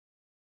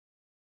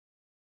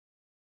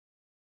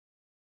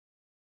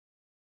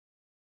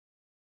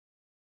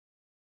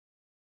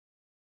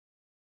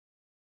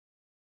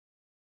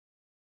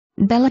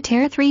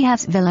Terra 3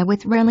 has villa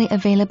with rarely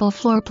available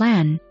floor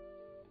plan.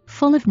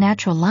 Full of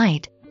natural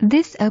light,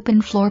 this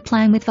open floor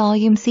plan with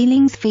volume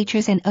ceilings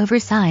features an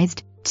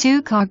oversized,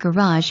 2-car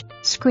garage,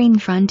 screen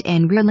front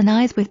and rear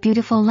lanais with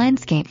beautiful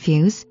landscape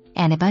views,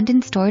 and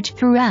abundant storage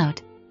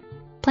throughout.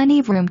 Plenty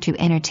of room to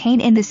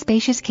entertain in the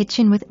spacious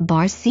kitchen with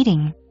bar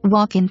seating,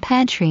 walk-in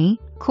pantry,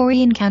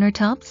 Corian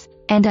countertops,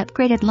 and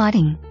upgraded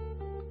lighting.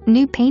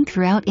 New paint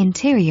throughout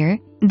interior,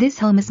 this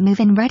home is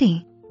move-in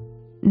ready.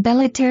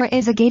 Terra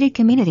is a gated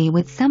community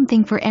with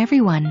something for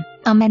everyone.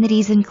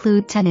 Amenities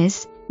include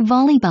tennis,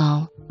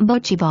 volleyball,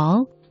 bocce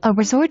ball, a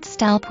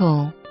resort-style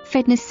pool,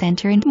 fitness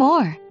center and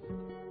more.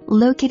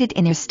 Located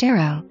in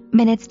Estero,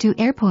 minutes to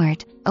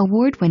airport,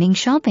 award-winning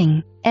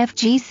shopping,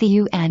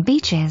 FGCU and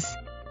beaches.